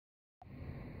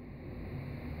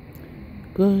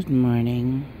Good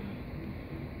morning.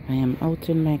 I am out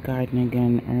in my garden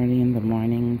again early in the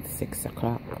morning, 6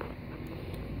 o'clock.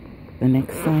 The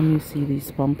next time you see these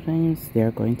pumpkins,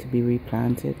 they're going to be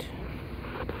replanted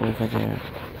over there.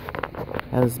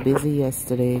 I was busy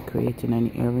yesterday creating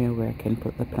an area where I can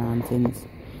put the plantings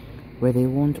where they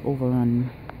won't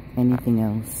overrun anything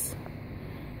else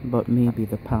but maybe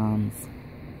the palms.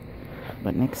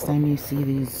 But next time you see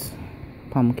these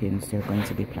pumpkins, they're going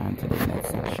to be planted in that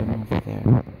section over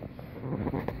there.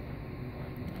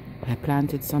 I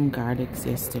planted some garlics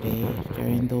yesterday. They're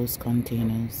in those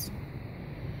containers.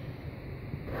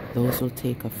 Those will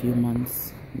take a few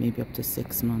months, maybe up to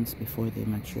 6 months before they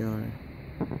mature.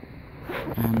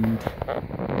 And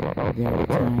they're the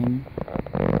time.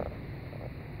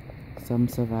 Some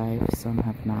survive, some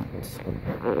have not.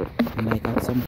 And I got some